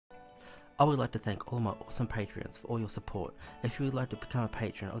I would like to thank all my awesome Patreons for all your support. If you would like to become a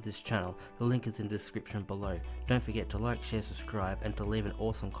patron of this channel, the link is in the description below. Don't forget to like, share, subscribe, and to leave an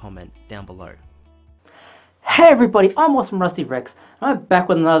awesome comment down below. Hey everybody, I'm Awesome Rusty Rex, and I'm back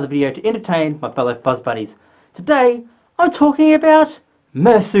with another video to entertain my fellow Buzz Buddies. Today, I'm talking about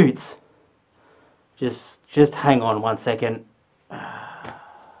Murrsuits. Just hang on one second.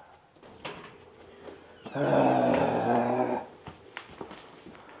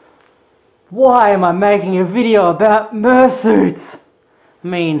 Why am I making a video about Murrsuits? I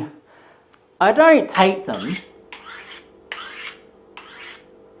mean, I don't hate them,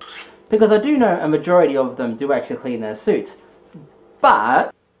 because I do know a majority of them do actually clean their suits,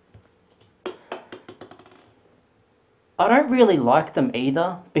 but I don't really like them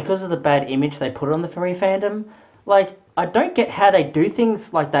either because of the bad image they put on the furry fandom. Like, I don't get how they do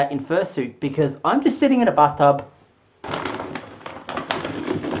things like that in fursuit, because I'm just sitting in a bathtub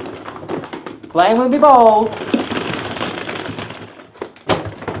playing with my balls,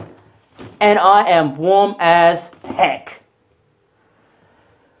 and I am warm as heck.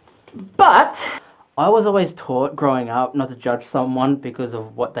 But I was always taught growing up not to judge someone because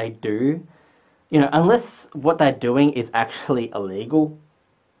of what they do, you know, unless what they're doing is actually illegal.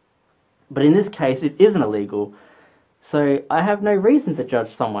 But in this case, it isn't illegal, so I have no reason to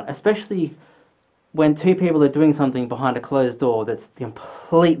judge someone, especially when two people are doing something behind a closed door that's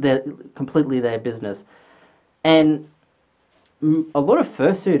completely their business. And a lot of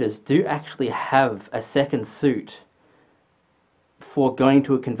fursuiters do actually have a second suit for going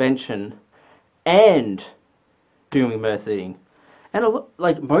to a convention and doing mursuiting. And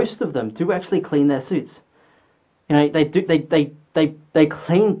like most of them do actually clean their suits. You know, they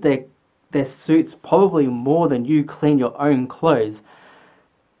clean their suits probably more than you clean your own clothes.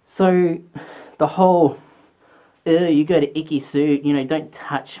 So the whole, you go to icky suit, you know, don't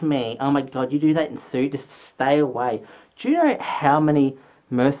touch me, oh my god, you do that in suit, just stay away. Do you know how many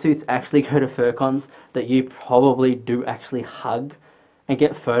Murrsuits actually go to furcons that you probably do actually hug and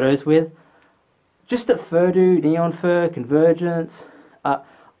get photos with? Just at Furdo, Neon Fur, Convergence, I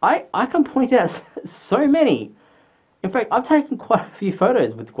can point out so many. In fact, I've taken quite a few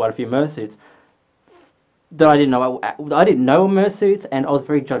photos with quite a few Murrsuits that I didn't know were Murrsuits, and I was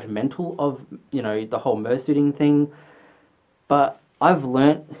very judgmental of, you know, the whole Murrsuiting thing. But I've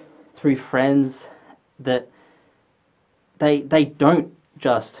learnt through friends that they don't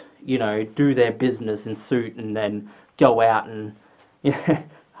just, you know, do their business in suit and then go out and, you know,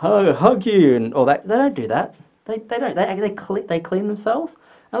 hug you and all that. They don't do that. They don't. They clean themselves.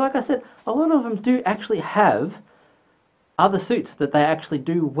 And like I said, a lot of them do actually have other suits that they actually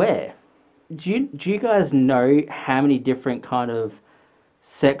do wear. Do you guys know how many different kind of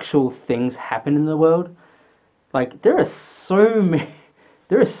sexual things happen in the world? Like, there are so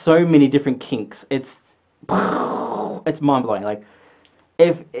many different kinks. It's mind blowing. Like,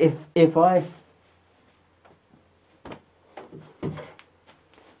 if I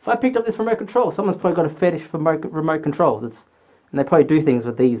picked up this remote control, someone's probably got a fetish for remote controls. And they probably do things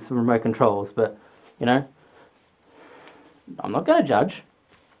with these remote controls, but, you know, I'm not going to judge.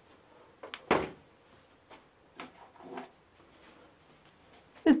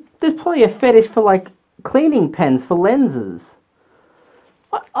 There's probably a fetish for, like, cleaning pens for lenses.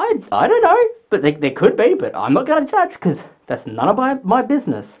 I don't know, but there could be, but I'm not going to judge, because that's none of my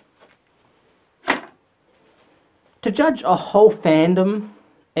business. To judge a whole fandom,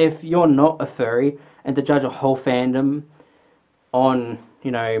 if you're not a furry, and to judge a whole fandom on,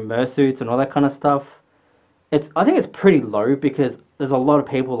 you know, Murrsuits and all that kind of stuff, I think it's pretty low, because there's a lot of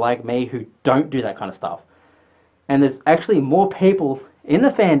people like me who don't do that kind of stuff. And there's actually more people in the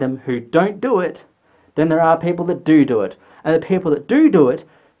fandom who don't do it than there are people that do it. And the people that do it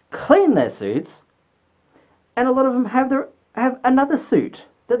clean their suits, and a lot of them have another suit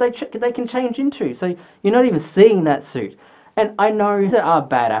that they can change into. So you're not even seeing that suit. And I know there are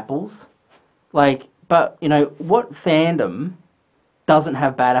bad apples, like, but you know what fandom doesn't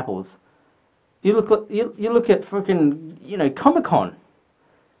have bad apples? You look at freaking, you know, Comic-Con.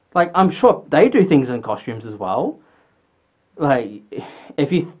 Like, I'm sure they do things in costumes as well. Like,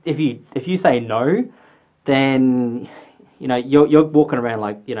 if you say no, then, you know, you're walking around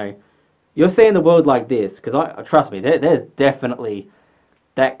like, you know, you're seeing the world like this. Because trust me, there's definitely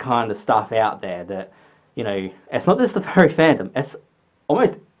that kind of stuff out there that, you know, it's not just the furry fandom. It's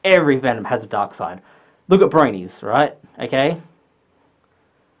almost every fandom has a dark side. Look at bronies, right? Okay.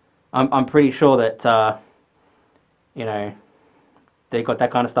 I'm pretty sure that you know, they got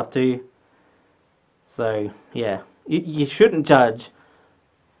that kind of stuff too. So yeah, you shouldn't judge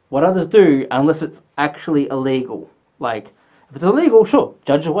what others do unless it's actually illegal. Like, If it's illegal, sure,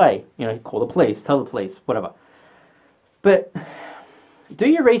 judge away. You know, call the police, tell the police, whatever. But do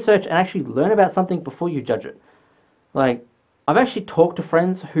your research and actually learn about something before you judge it. Like, I've actually talked to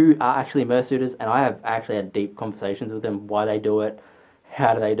friends who are actually Mursuiters, and I have actually had deep conversations with them. Why they do it,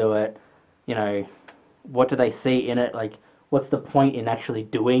 how do they do it, you know, what do they see in it, like, what's the point in actually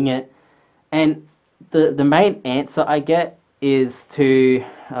doing it? And the main answer I get is to,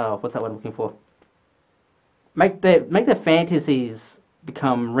 what's that word I'm looking for? Make their fantasies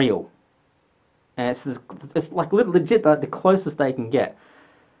become real. And it's like legit the closest they can get.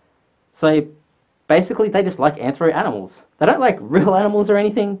 So basically they just like anthro animals. They don't like real animals or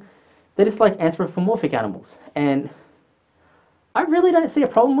anything. They just like anthropomorphic animals. And I really don't see a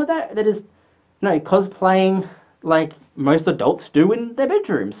problem with that. That is, you know, cosplaying like most adults do in their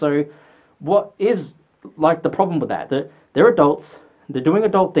bedroom. So what is like the problem with that? They're adults. They're doing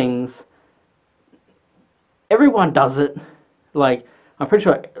adult things. Everyone does it. Like, I'm pretty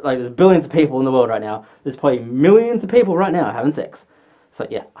sure like there's billions of people in the world right now. There's probably millions of people right now having sex. So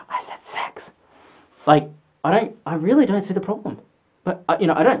yeah, I said sex. Like, I really don't see the problem. But you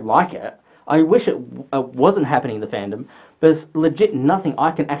know, I don't like it. I wish it wasn't happening in the fandom. But there's legit nothing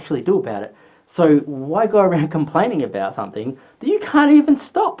I can actually do about it. So why go around complaining about something that you can't even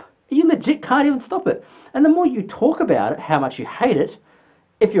stop? You legit can't even stop it. And the more you talk about it, how much you hate it,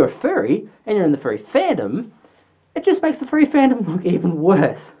 if you're a furry and you're in the furry fandom, it just makes the furry fandom look even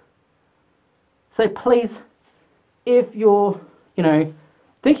worse. So please, if you're, you know,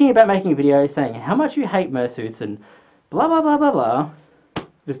 thinking about making a video saying how much you hate Mursuits and blah blah blah blah blah,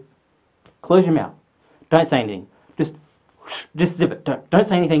 just close your mouth. Don't say anything. Just zip it. Don't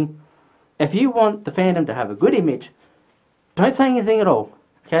say anything. If you want the fandom to have a good image, don't say anything at all.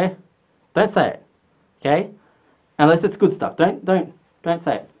 Okay? Don't say it. Okay? Unless it's good stuff. Don't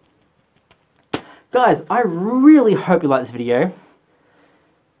say it. Guys, I really hope you like this video.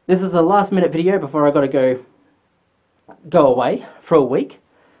 This is a last minute video before I gotta go away for a week.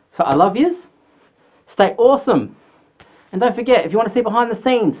 So I love yous. Stay awesome. And don't forget, if you want to see behind the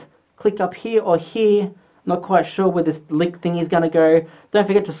scenes, click up here or here. Not quite sure where this link thing is going to go. Don't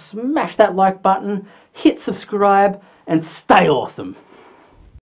forget to smash that like button, hit subscribe, and stay awesome.